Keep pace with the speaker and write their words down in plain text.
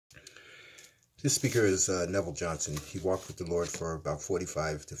This speaker is Neville Johnson. He walked with the Lord for about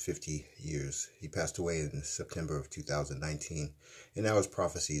 45 to 50 years. He passed away in September of 2019. And now his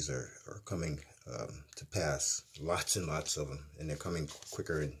prophecies are coming to pass. Lots and lots of them. And they're coming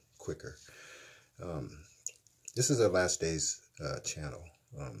quicker and quicker. This is our Last Days channel.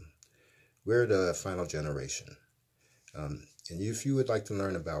 We're the final generation. And if you would like to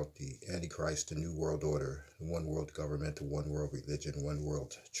learn about the Antichrist, the New World Order, the One World Government, the One World Religion, One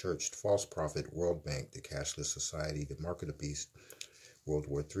World Church, the False Prophet, World Bank, the Cashless Society, the Mark of the Beast, World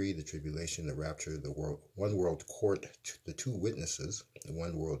War III, the Tribulation, the Rapture, the One World Court, the Two Witnesses, the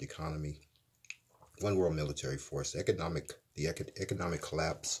One World Economy, One World Military Force, the economic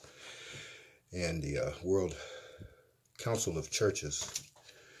collapse, and the World Council of Churches,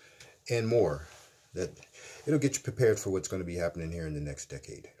 and more. That it'll get you prepared for what's going to be happening here in the next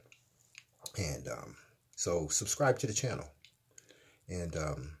decade. And so subscribe to the channel and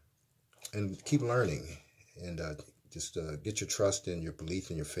keep learning, and just get your trust and your belief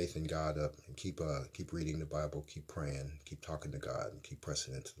and your faith in God up, and keep reading the Bible, keep praying, keep talking to God, and keep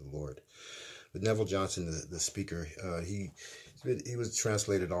pressing into the Lord. But Neville Johnson, the speaker, he was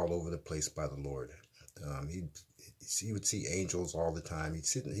translated all over the place by the Lord. He would see angels all the time. He'd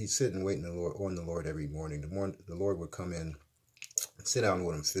sit and wait on the Lord every morning. The Lord would come in, sit down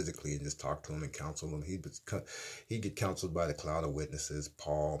with him physically, and just talk to him and counsel him. He'd get counseled by the cloud of witnesses: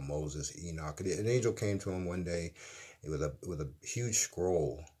 Paul, Moses, Enoch. An angel came to him one day with a huge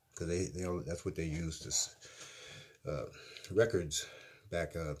scroll, because that's what they used as records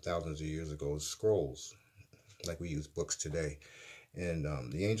back thousands of years ago. Scrolls, like we use books today. And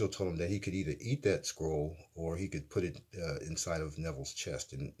the angel told him that he could either eat that scroll or he could put it inside of Neville's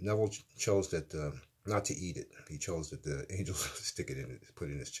chest. And Neville chose that not to eat it. He chose that the angel stick it in, put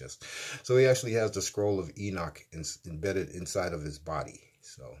it in his chest. So he actually has the scroll of Enoch embedded inside of his body.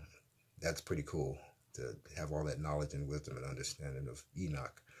 So that's pretty cool to have all that knowledge and wisdom and understanding of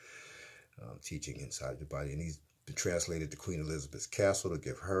Enoch teaching inside your body. And he's been translated to Queen Elizabeth's castle to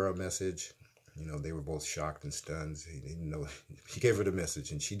give her a message. You know, they were both shocked and stunned. He didn't know. He gave her the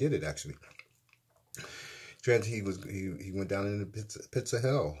message, and she did it, actually. He went down in the pits of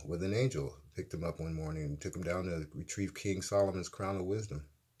hell with an angel. Picked him up one morning and took him down to retrieve King Solomon's crown of wisdom.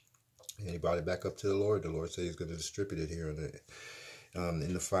 And he brought it back up to the Lord. The Lord said he's going to distribute it here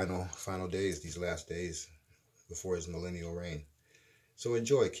in the final days, these last days before his millennial reign. So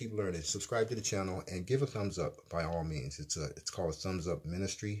enjoy, keep learning, subscribe to the channel, and give a thumbs up by all means. It's called a Thumbs Up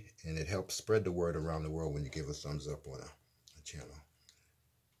Ministry, and it helps spread the word around the world when you give a thumbs up on a channel.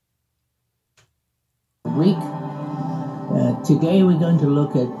 Today we're going to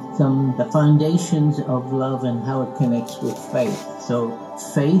look at the foundations of love and how it connects with faith. So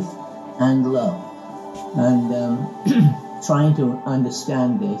faith and love, and trying to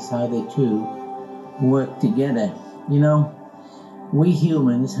understand this, how they two work together. You know, we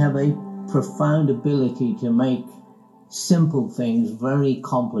humans have a profound ability to make simple things very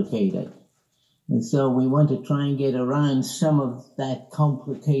complicated. And so we want to try and get around some of that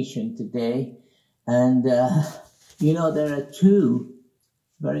complication today. And, you know, there are two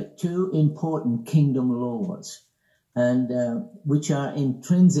important kingdom laws, and which are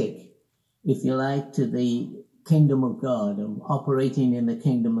intrinsic, if you like, to the kingdom of God, and operating in the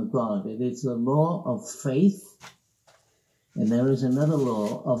kingdom of God. It is the law of faith, and there is another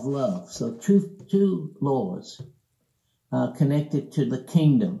law of love. So two laws are connected to the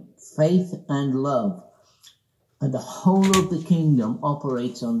kingdom, faith and love. And the whole of the kingdom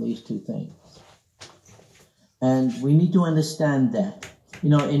operates on these two things. And we need to understand that. You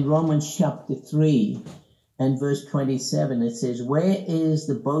know, in Romans chapter 3 and verse 27, it says, "Where is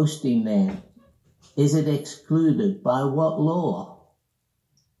the boasting then? Is it excluded? By what law?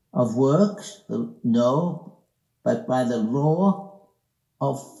 Of works? No, but by the law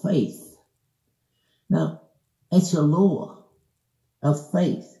of faith." Now, it's a law of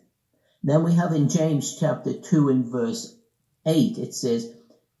faith. Then we have in James chapter 2 and verse 8, it says,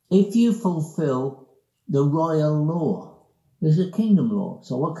 "If you fulfill the royal law." There's a kingdom law.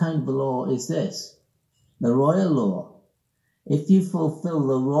 So what kind of a law is this? The royal law. If you fulfill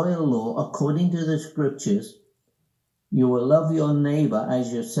the royal law according to the scriptures, you will love your neighbor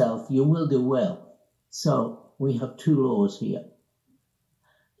as yourself, you will do well. So we have two laws here.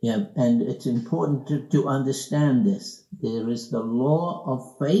 Yeah, and it's important to understand this. There is the law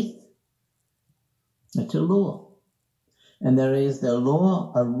of faith. It's a law. And there is the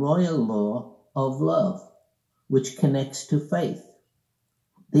law, a royal law of love, which connects to faith.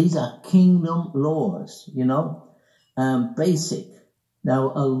 These are kingdom laws, you know, basic.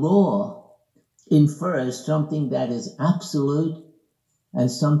 Now, a law infers something that is absolute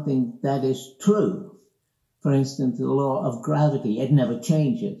as something that is true. For instance, the law of gravity, it never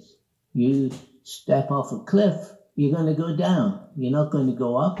changes. You step off a cliff, you're going to go down. You're not going to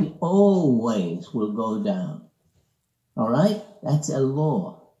go up. You always will go down. All right? That's a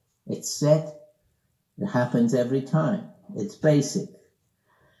law. It's set. It happens every time. It's basic.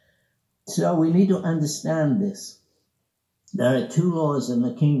 So we need to understand this. There are two laws in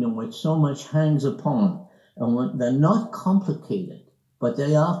the kingdom which so much hangs upon, and they're not complicated, but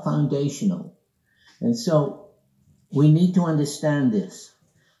they are foundational. And so we need to understand this.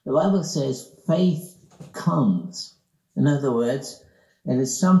 The Bible says faith comes. In other words, it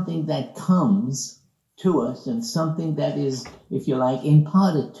is something that comes to us and something that is, if you like,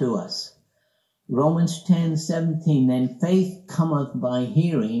 imparted to us. Romans 10:17, then faith cometh by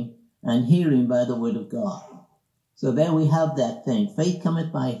hearing, and hearing by the word of God. So there we have that thing. Faith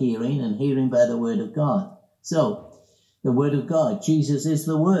cometh by hearing, and hearing by the word of God. So, the word of God, Jesus is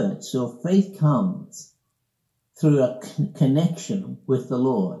the word. So faith comes through a connection with the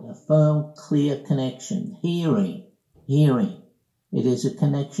Lord, a firm, clear connection. Hearing. It is a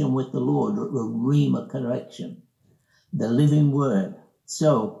connection with the Lord, a rhema connection, the living word.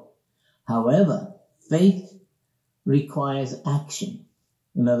 So, however, faith requires action.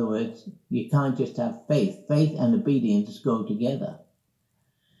 In other words, you can't just have faith. Faith and obedience go together.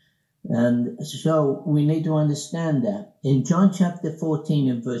 And so we need to understand that. In John chapter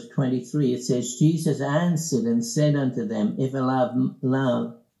 14 and verse 23, it says, Jesus answered and said unto them, if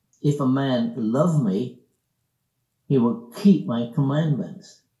a man love me, he will keep my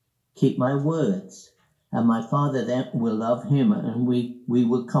commandments, keep my words. And my Father then will love him, and we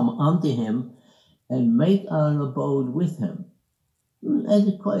will come unto him and make our abode with him. That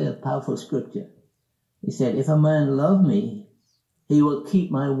is quite a powerful scripture. He said, if a man love me, he will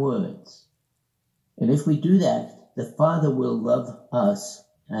keep my words. And if we do that, the Father will love us,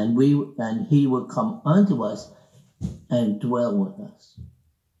 and he will come unto us and dwell with us.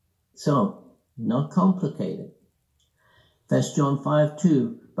 So, not complicated. 1 John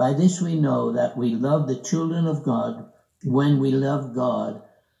 5:2, by this we know that we love the children of God when we love God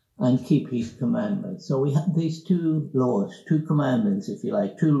and keep his commandments. So we have these two laws, two commandments, if you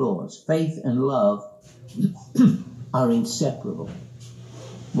like, two laws. Faith and love are inseparable.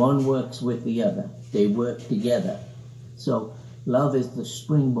 One works with the other. They work together. So love is the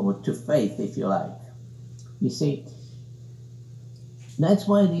springboard to faith, if you like. You see, that's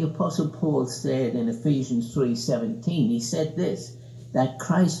why the Apostle Paul said in Ephesians 3:17, he said this, that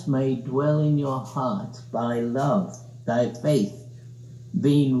Christ may dwell in your heart by love, by faith,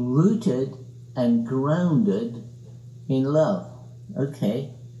 being rooted and grounded in love.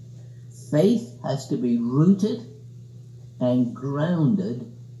 Okay. Faith has to be rooted and grounded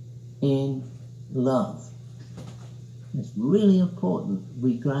in love. It's really important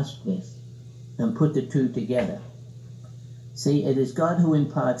we grasp this and put the two together. See, it is God who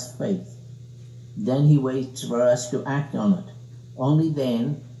imparts faith. Then he waits for us to act on it. Only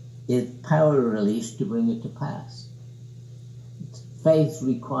then is power released to bring it to pass. Faith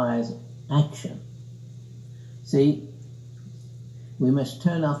requires action. See, we must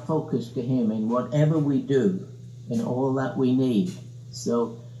turn our focus to him in whatever we do, in all that we need.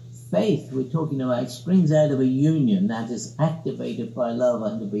 So faith, we're talking about, springs out of a union that is activated by love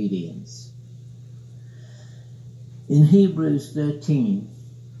and obedience. In Hebrews 13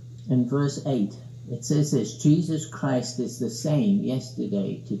 and verse 8, it says this, Jesus Christ is the same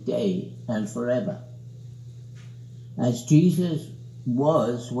yesterday, today, and forever. As Jesus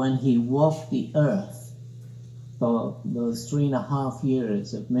was when he walked the earth for those 3.5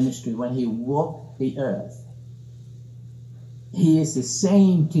 years of ministry, when he walked the earth, he is the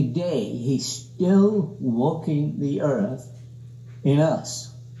same today. He's still walking the earth in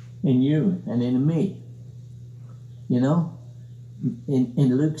us, in you, and in me. You know,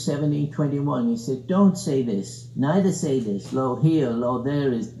 in Luke 17:21, he said, don't say this, neither say this, lo here, lo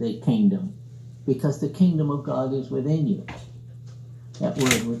there is the kingdom, because the kingdom of God is within you. That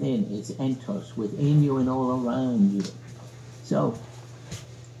word within is entos, within you and all around you. So,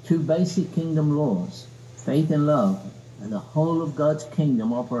 two basic kingdom laws, faith and love, and the whole of God's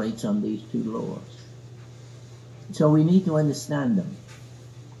kingdom operates on these two laws. So we need to understand them.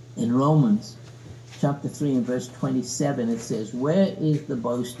 In Romans chapter 3 and verse 27, it says, where is the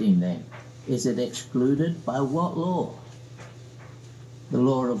boasting then? Is it excluded? By what law? The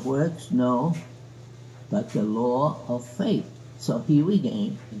law of works? No, but the law of faith. So here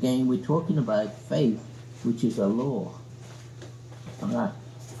again we're talking about faith, which is a law. All right.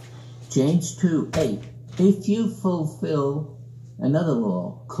 James 2:8. If you fulfill another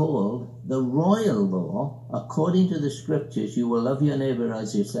law called the royal law, according to the scriptures, you will love your neighbor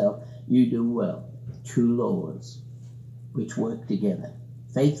as yourself, you do well. Two laws which work together.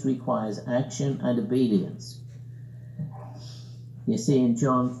 Faith requires action and obedience. You see in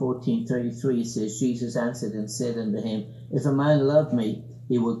John 14:33 it says, Jesus answered and said unto him, if a man love me,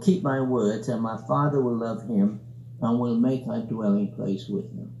 he will keep my words, and my Father will love him, and will make our dwelling place with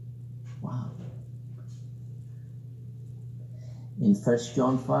him. Wow. In 1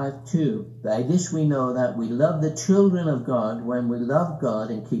 John 5:2, by this we know that we love the children of God when we love God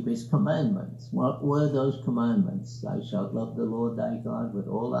and keep his commandments. What were those commandments? Thou shalt love the Lord thy God with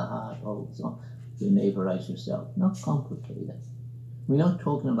all thy heart, all soul, your neighbor as yourself. Not complicated. We're not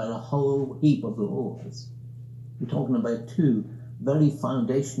talking about a whole heap of laws. We're talking about two very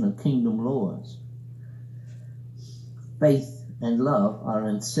foundational kingdom laws. Faith and love are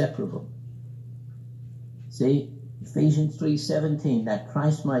inseparable. See, Ephesians 3:17, that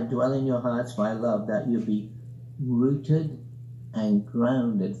Christ might dwell in your hearts by love, that you be rooted and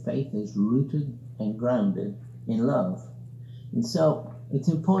grounded. Faith is rooted and grounded in love. And so it's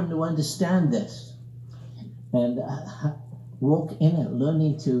important to understand this and walk in it,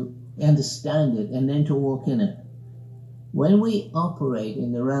 learning to understand it and then to walk in it. When we operate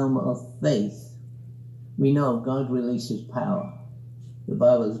in the realm of faith, we know God releases power. The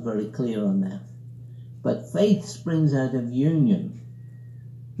Bible is very clear on that. But faith springs out of union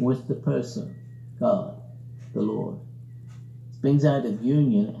with the person, God, the Lord. It springs out of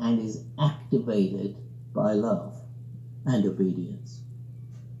union and is activated by love and obedience.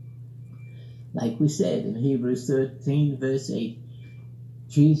 Like we said in Hebrews 13, verse 8,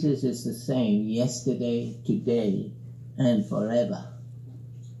 Jesus is the same yesterday, today, and forever.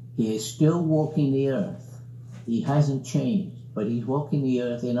 He is still walking the earth. He hasn't changed, but he's walking the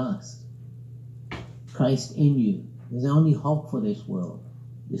earth in us. Christ in you. There's only hope for this world,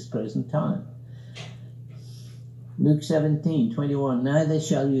 this present time. Luke 17:21, neither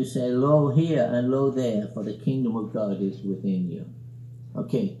shall you say, lo here and lo there, for the kingdom of God is within you.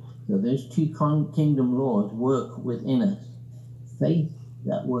 Okay, so those two kingdom laws work within us. Faith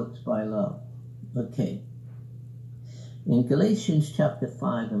that works by love. Okay. In Galatians chapter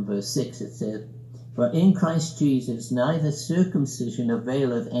 5 and verse 6 it says, for in Christ Jesus neither circumcision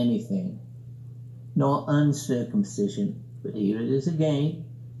availeth anything, nor uncircumcision, but here it is again,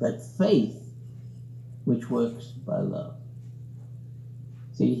 but faith which works by love.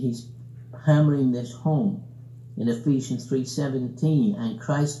 See, he's hammering this home in Ephesians 3:17, and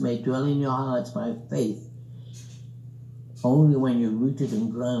Christ may dwell in your hearts by faith, only when you're rooted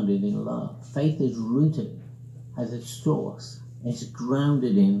and grounded in love. Faith is rooted, has its source, it's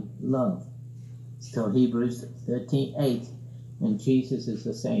grounded in love. So Hebrews 13:8, and Jesus is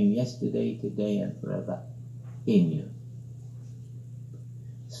the same yesterday, today, and forever in you.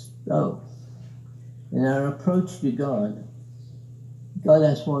 So, in our approach to God, God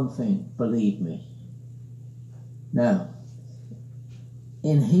has one thing, believe me. Now,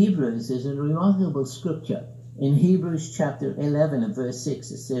 in Hebrews, there's a remarkable scripture. In Hebrews chapter 11 and verse 6,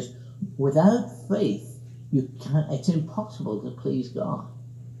 it says, without faith, it's impossible to please God.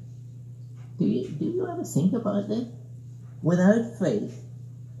 Do you ever think about this? Without faith,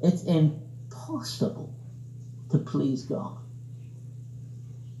 it's impossible to please God.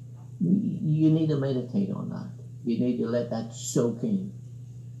 You need to meditate on that. You need to let that soak in.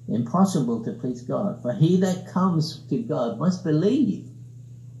 Impossible to please God. For he that comes to God must believe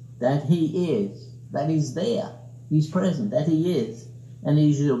that he is, that he's there, he's present, that he is, and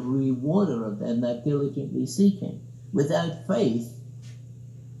he's a rewarder of them that diligently seek him. Without faith,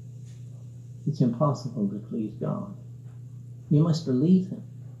 it's impossible to please God. You must believe him.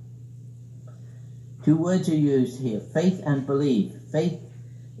 Two words are used here, faith and believe. Faith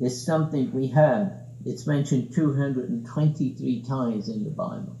is something we have. It's mentioned 223 times in the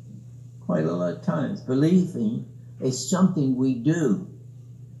Bible. Quite a lot of times. Believing is something we do.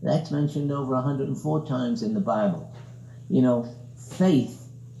 That's mentioned over 104 times in the Bible. You know, faith,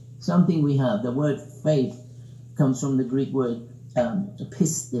 something we have. The word faith comes from the Greek word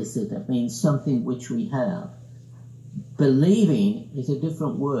pistis, that means something which we have. Believing is a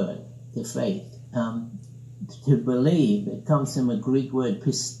different word to faith. To believe, it comes from a Greek word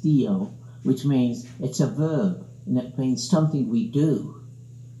pistio, which means it's a verb, and it means something we do.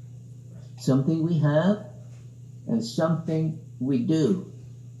 Something we have and something we do.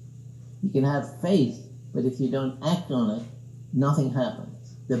 You can have faith, but if you don't act on it, nothing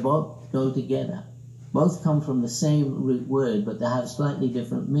happens. They both go together. Both come from the same root word, but they have slightly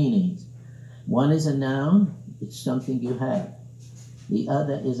different meanings. One is a noun, it's something you have. The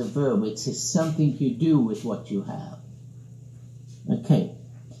other is a verb, it's something you do with what you have. Okay.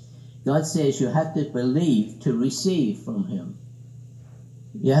 God says you have to believe to receive from him.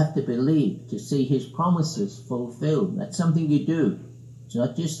 You have to believe to see his promises fulfilled. That's something you do. It's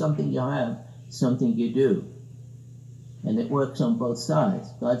not just something you have, it's something you do. And it works on both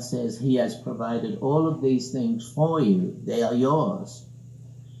sides. God says he has provided all of these things for you. They are yours.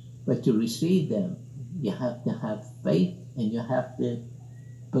 But to receive them, you have to have faith and you have to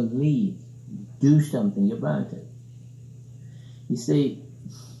believe. Do something about it. You see,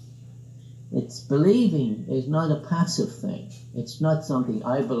 it's believing is not a passive thing. It's not something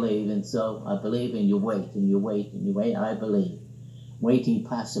I believe and so I believe and you wait and you wait and you wait. I believe. Waiting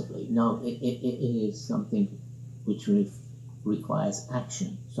passively. No, it is something which requires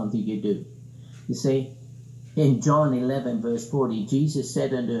action, something you do. You see, in John 11 verse 40, Jesus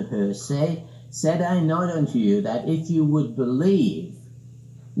said unto her, Said I not unto you that if you would believe,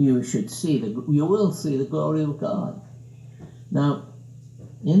 you will see the glory of God. Now,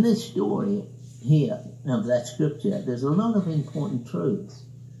 in this story here of that scripture, there's a lot of important truths.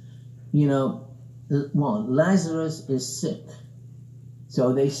 You know, one, Lazarus is sick,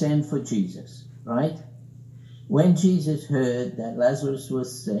 so they send for Jesus, right? When Jesus heard that Lazarus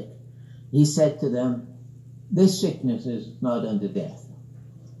was sick, he said to them, this sickness is not unto death.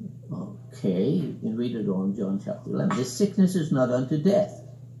 Okay, you can read it all in John chapter 11. This sickness is not unto death.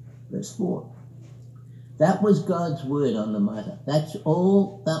 Verse 4. That was God's word on the matter. That's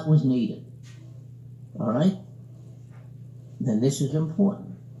all that was needed. All right? Then this is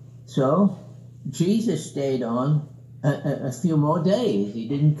important. So, Jesus stayed on a few more days. He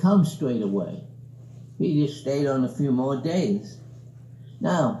didn't come straight away. He just stayed on a few more days.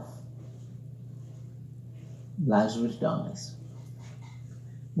 Now, Lazarus dies.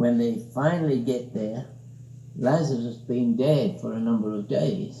 When they finally get there, Lazarus has been dead for a number of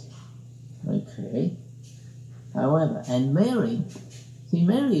days. Okay. However, and Mary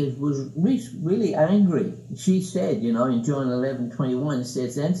was really angry. She said, you know, in John 11:21,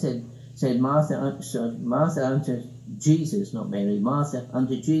 said Martha unto Jesus, not Mary, Martha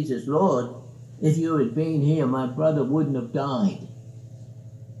unto Jesus, Lord, if you had been here, my brother wouldn't have died.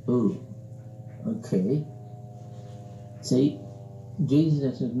 Ooh, okay. See,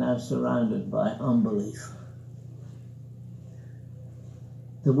 Jesus is now surrounded by unbelief.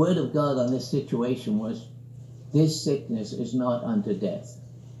 The word of God on this situation was, this sickness is not unto death.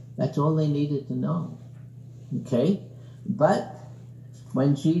 That's all they needed to know. Okay? But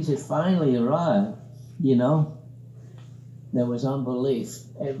when Jesus finally arrived, you know, there was unbelief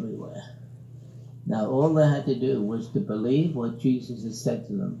everywhere. Now all they had to do was to believe what Jesus had said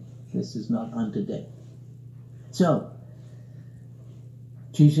to them. This is not unto death. So,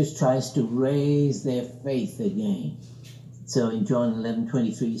 Jesus tries to raise their faith again. So in John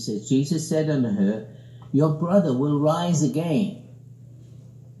 11:23 he says, Jesus said unto her, your brother will rise again.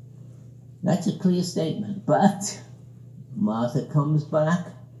 That's a clear statement. But Martha comes back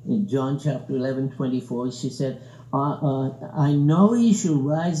in John chapter 11:24. She said, I know he shall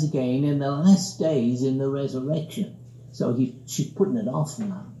rise again in the last days in the resurrection. So she's putting it off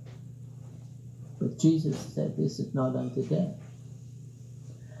now. But Jesus said, this is not unto death.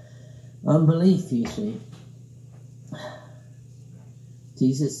 Unbelief, you see.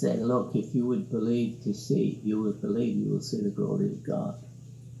 Jesus said, look, if you would believe to see, you would believe you will see the glory of God.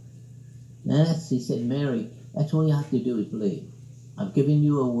 Now he said, Mary, that's all you have to do is believe. I've given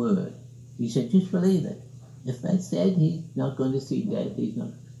you a word. He said, just believe it. If that's dead, he's not going to see death.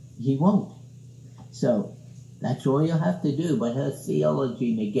 He won't. So, that's all you have to do. But her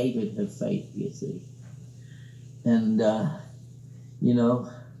theology negated her faith, you see. And, you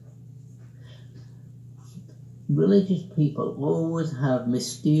know, religious people always have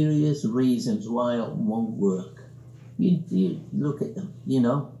mysterious reasons why it won't work. You look at them, you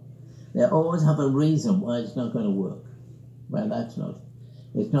know. They always have a reason why it's not going to work. Well,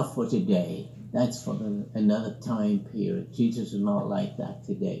 it's not for today. That's for another time period. Jesus is not like that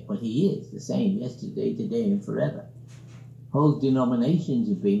today. But he is the same yesterday, today, and forever. Whole denominations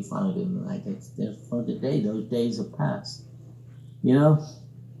have been founded like that. For today, those days are past. You know?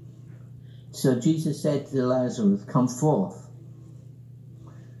 So Jesus said to Lazarus, come forth.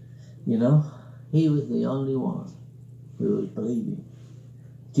 You know? He was the only one who was believing.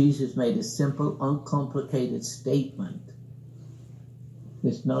 Jesus made a simple, uncomplicated statement.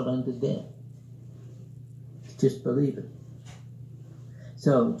 It's not unto death. Just believe it.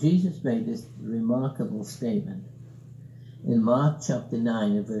 So Jesus made this remarkable statement. In Mark chapter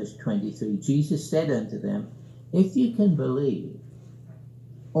 9 and verse 23, Jesus said unto them, if you can believe,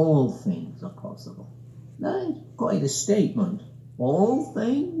 all things are possible. That is quite a statement. All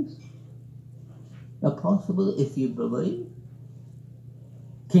things are possible if you believe.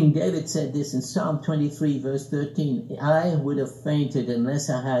 King David said this in Psalm 23, verse 13, I would have fainted unless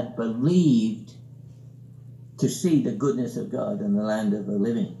I had believed to see the goodness of God in the land of the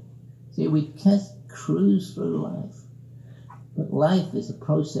living. See, we just cruise through life. But life is a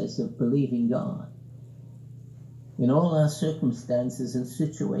process of believing God in all our circumstances and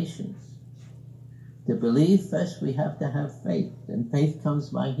situations. To believe, first we have to have faith, and faith comes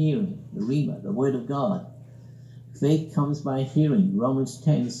by hearing, the rhema, the word of God. Faith comes by hearing, Romans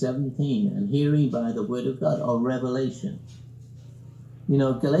 10:17, and hearing by the word of God, or revelation. You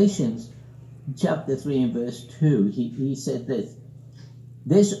know, Galatians chapter 3 and verse 2, he said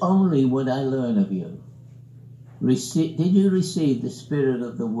this only would I learn of you. Did you receive the spirit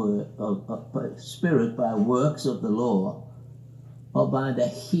of the word, spirit by works of the law, or by the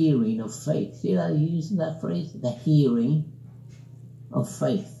hearing of faith? See that using that phrase, the hearing of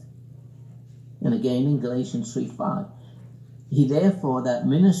faith. And again in Galatians 3:5, he therefore that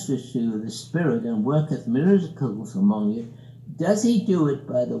ministers to you the Spirit and worketh miracles among you, does he do it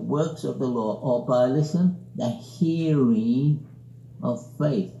by the works of the law, or by, listen, the hearing of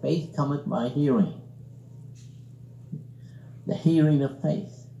faith? Faith cometh by hearing. The hearing of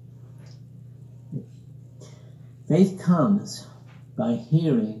faith. Faith comes by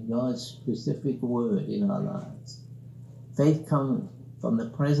hearing God's specific word in our lives. Faith comes from the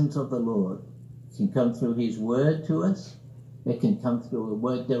presence of the Lord. It can come through his word to us. It can come through a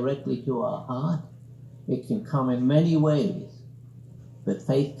word directly to our heart. It can come in many ways. But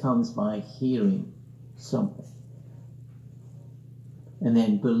faith comes by hearing something. And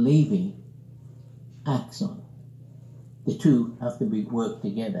then believing acts on it. The two have to be worked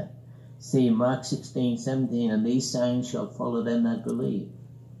together. See in Mark 16:17, and these signs shall follow them that believe.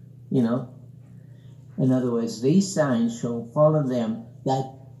 You know? In other words, these signs shall follow them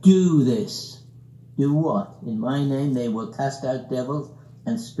that do this. Do what? In my name they will cast out devils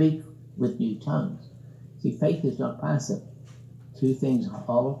and speak with new tongues. See, faith is not passive. Two things are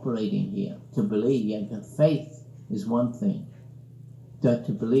operating here. To believe, yeah, faith is one thing. That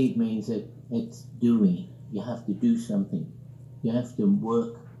to believe means that it's doing. You have to do something. You have to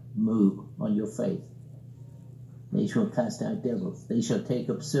work, move on your faith. They shall cast out devils. They shall take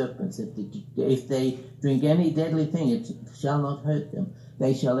up serpents. If they drink any deadly thing, it shall not hurt them.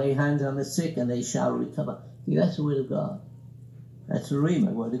 They shall lay hands on the sick and they shall recover. See, that's the word of God. That's the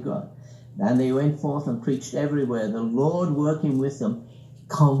rhema, word of God. And they went forth and preached everywhere, the Lord working with them,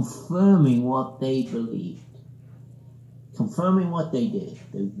 confirming what they believed. Confirming what they did.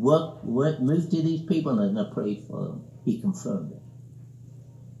 They moved to these people and I prayed for them. He confirmed it.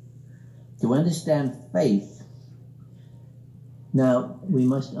 To understand faith, now we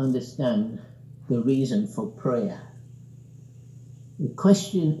must understand the reason for prayer. The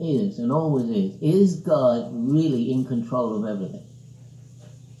question is, and always is God really in control of everything?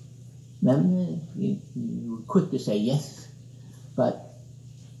 Now, you're quick to say yes, but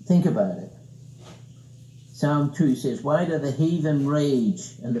think about it. Psalm 2 says, why do the heathen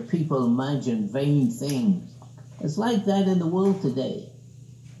rage and the people imagine vain things? It's like that in the world today.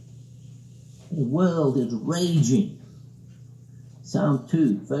 The world is raging. Psalm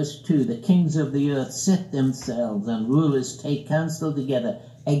 2, verse 2, the kings of the earth set themselves and rulers take counsel together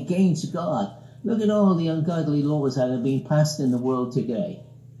against God. Look at all the ungodly laws that have been passed in the world today.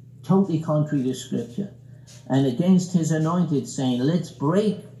 Totally contrary to Scripture. And against his anointed, saying, let's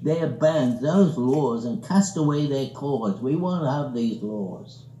break their bands, those laws, and cast away their cords. We won't have these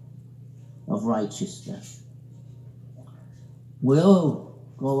laws of righteousness. We'll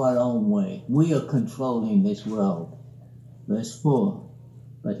go our own way. We are controlling this world. Verse 4,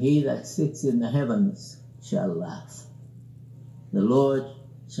 but he that sits in the heavens shall laugh. The Lord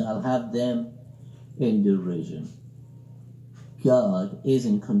shall have them in derision. God is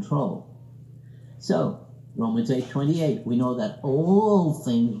in control. So, Romans 8:28, we know that all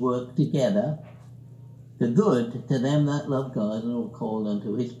things work together, the good to them that love God and are called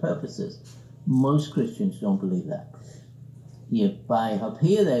unto his purposes. Most Christians don't believe that. Yet by up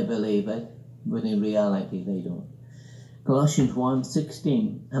here they believe it, but in reality they don't. Colossians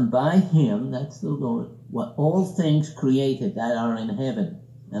 1:16, and by him, that's the Lord, were all things created that are in heaven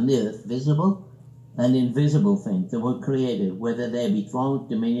and the earth, visible and invisible things that were created, whether they be thrones,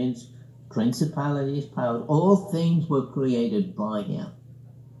 dominions, principalities, powers, all things were created by him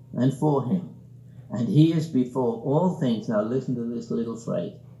and for him. And he is before all things. Now listen to this little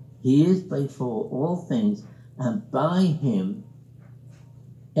phrase. He is before all things, and by him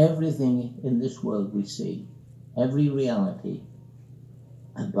everything in this world we see, every reality,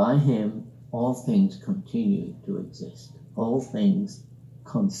 and by him all things continue to exist. All things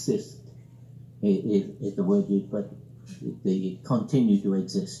consist is the word used, but they continue to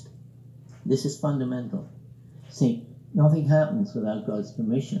exist. This is fundamental. See, nothing happens without God's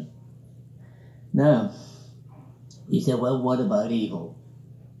permission. Now, you say, well, what about evil?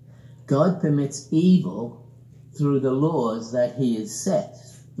 God permits evil through the laws that he has set.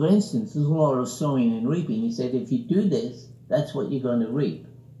 For instance, the law of sowing and reaping. He said, if you do this, that's what you're going to reap.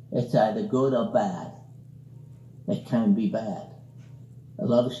 It's either good or bad. It can be bad. A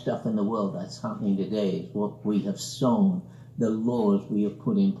lot of stuff in the world that's happening today is what we have sown, the laws we have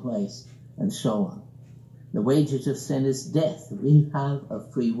put in place, and so on. The wages of sin is death. We have a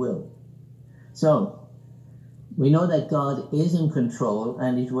free will. So, we know that God is in control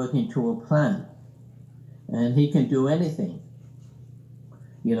and he's working to a plan. And he can do anything.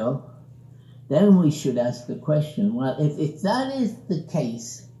 You know? Then we should ask the question, well, if that is the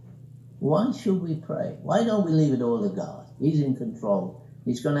case, why should we pray? Why don't we leave it all to God? He's in control.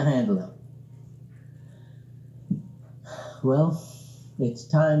 He's going to handle it. Well, it's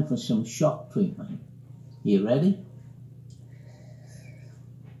time for some shock treatment. You ready?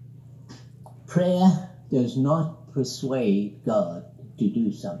 Prayer does not persuade God to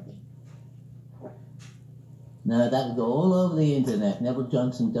do something. Now that will go all over the internet. Neville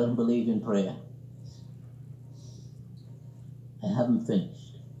Johnson doesn't believe in prayer. I haven't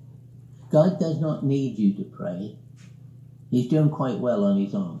finished. God does not need you to pray. He's doing quite well on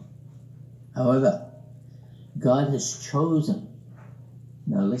his own. However, God has chosen,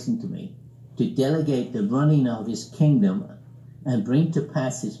 now listen to me, to delegate the running of his kingdom and bring to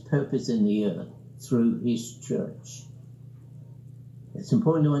pass his purpose in the earth through his church. It's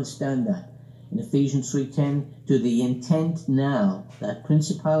important to understand that. In Ephesians 3:10, to the intent now that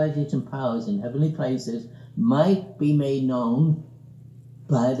principalities and powers in heavenly places might be made known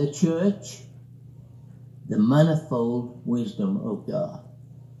by the church, the manifold wisdom of God.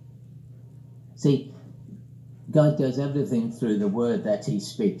 See, God does everything through the word that he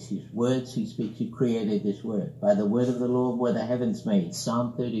speaks. His words he speaks. He created this word. By the word of the Lord were the heavens made.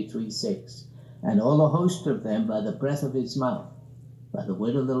 Psalm 33:6. And all the host of them by the breath of his mouth. By the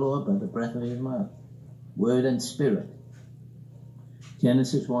word of the Lord, by the breath of his mouth. Word and spirit.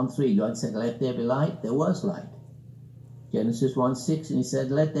 Genesis 1:3. God said, let there be light. There was light. Genesis 1:6. And he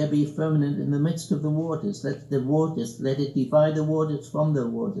said, let there be a firmament in the midst of the waters. Let it divide the waters from the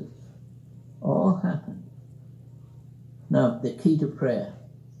waters. All happened. Now, the key to prayer.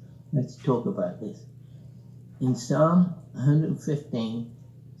 Let's talk about this. In Psalm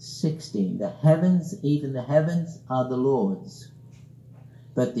 115:16, the heavens, even the heavens, are the Lord's,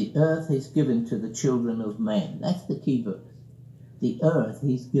 but the earth is given to the children of man. That's the key verse. The earth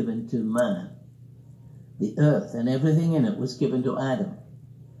he's given to man. The earth and everything in it was given to Adam.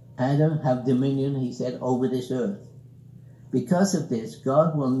 Adam, have dominion, he said, over this earth. Because of this,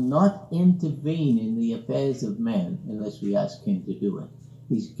 God will not intervene in the affairs of men unless we ask him to do it.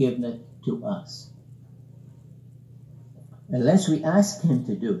 He's given it to us. Unless we ask him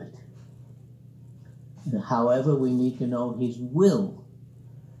to do it. However, we need to know his will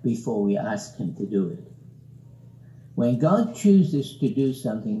before we ask him to do it. When God chooses to do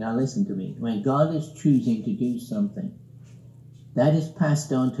something, now listen to me, when God is choosing to do something, that is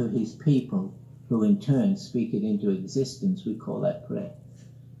passed on to his people, who in turn speak it into existence. We call that prayer.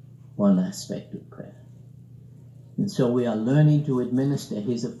 One aspect of prayer. And so we are learning to administer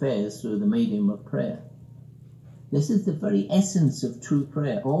his affairs through the medium of prayer. This is the very essence of true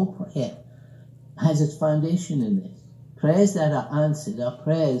prayer. All prayer has its foundation in this. Prayers that are answered are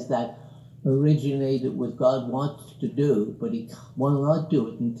prayers that originated with God wants to do, but he will not do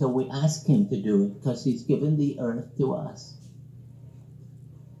it until we ask him to do it, because he's given the earth to us.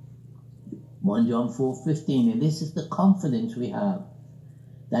 1 John 4:15, and this is the confidence we have,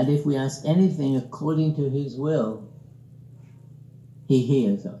 that if we ask anything according to his will, he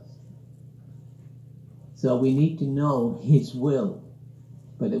hears us. So we need to know his will,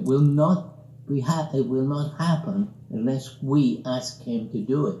 but it will not happen unless we ask him to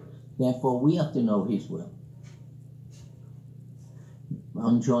do it. Therefore, we have to know his will.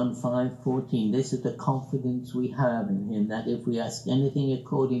 1 John 5:14, this is the confidence we have in him, that if we ask anything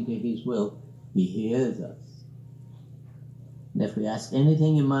according to his will, he hears us. And if we ask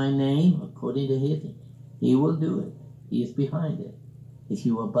anything in my name, according to his, he will do it. He is behind it. If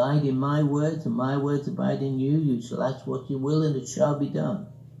you abide in my words, and my words abide in you, you shall ask what you will, and it shall be done.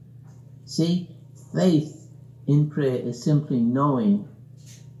 See, faith in prayer is simply knowing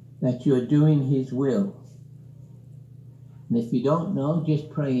that you're doing his will. And if you don't know, just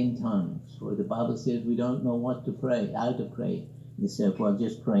pray in tongues. For the Bible says we don't know what to pray, how to pray. They say, well,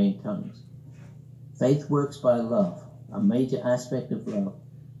 just pray in tongues. Faith works by love. A major aspect of love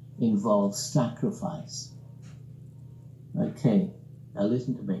involves sacrifice. Okay, now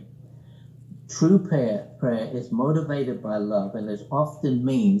listen to me. True prayer is motivated by love, and it often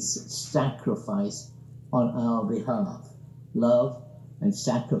means sacrifice on our behalf. Love and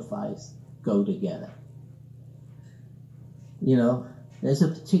sacrifice go together. You know, there's a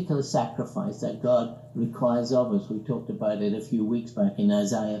particular sacrifice that God requires of us. We talked about it a few weeks back in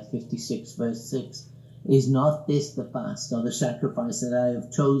Isaiah 56 verse 6. Is not this the fast or the sacrifice that I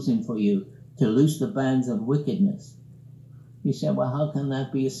have chosen for you, to loose the bands of wickedness? You say, well, how can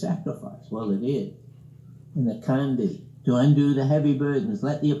that be a sacrifice? Well, it is. And it can be. To undo the heavy burdens,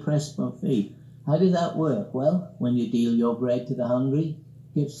 let the oppressed go free. How does that work? Well, when you deal your bread to the hungry,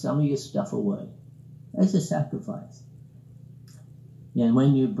 give some of your stuff away. That's a sacrifice. And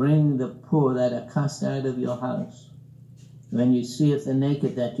when you bring the poor that are cast out of your house, when you see if the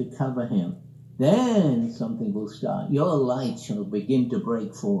naked that you cover him, then something will start. Your light shall begin to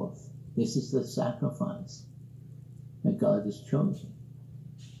break forth. This is the sacrifice that God has chosen.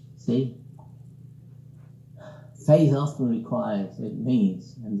 See? Faith often requires, it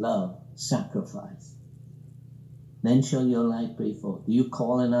means, and love, sacrifice. Then shall your light break forth. You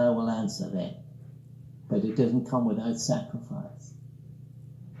call and I will answer then. But it doesn't come without sacrifice.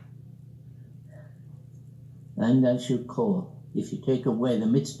 And I should call. If you take away the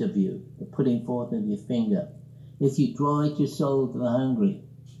midst of you, the putting forth of your finger, if you draw out your soul to the hungry,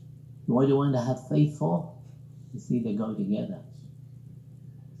 what do you want to have faith for? You see, they go together.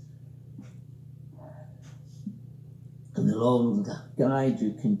 And the Lord will guide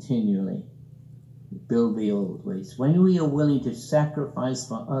you continually. Build the old ways. When we are willing to sacrifice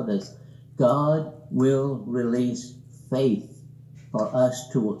for others, God will release faith for us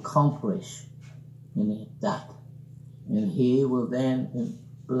to accomplish in that. And He will then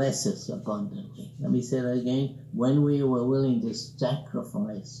bless us abundantly. Let me say that again. When we were willing to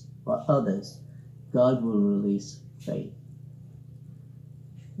sacrifice for others, God will release faith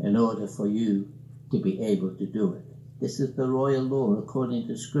in order for you to be able to do it. This is the royal law according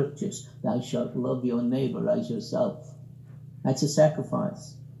to scriptures. Thou shalt love your neighbor as yourself. That's a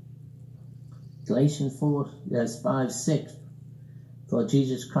sacrifice. Galatians 4, verse 5, 6. For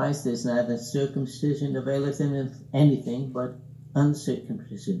Jesus Christ is neither circumcision availeth in anything but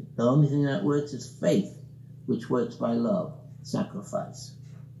uncircumcision. The only thing that works is faith, which works by love, sacrifice.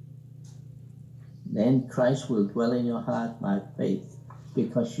 Then Christ will dwell in your heart by faith,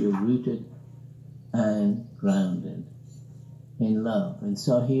 because you're rooted and grounded in love. And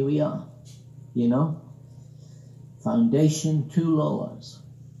so here we are, you know, foundation, 2 laws,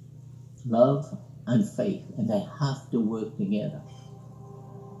 love and faith, and they have to work together.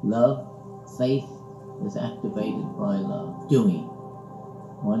 Love, faith is activated by love, doing.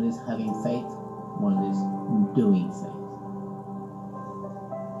 One is having faith, one is doing faith.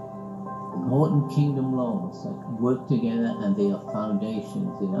 Important kingdom laws that work together, and they are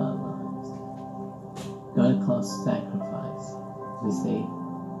foundations in our lives. Going to cost sacrifice, you see,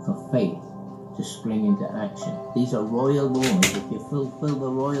 for faith to spring into action. These are royal laws. If you fulfill the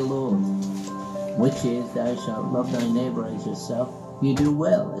royal laws, which is, thou shalt love thy neighbor as yourself, you do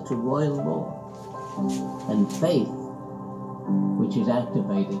well. It's a royal law. And faith, which is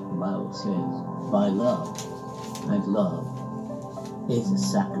activated, the Bible says, by love, and love is a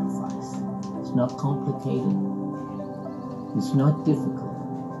sacrifice. It's not complicated. It's not difficult.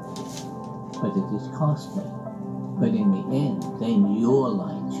 But it is costly. But in the end, then your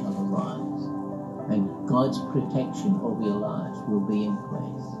light shall arise, and God's protection over your lives will be in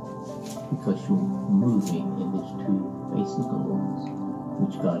place, because you're moving in these 2 basic laws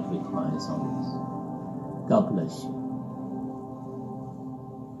which God requires of us. God bless you.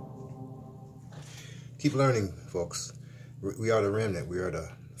 Keep learning, folks. We are the remnant. We are the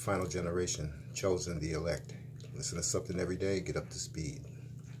final generation, chosen, the elect. Listen to something every day. Get up to speed.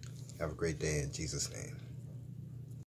 Have a great day in Jesus' name.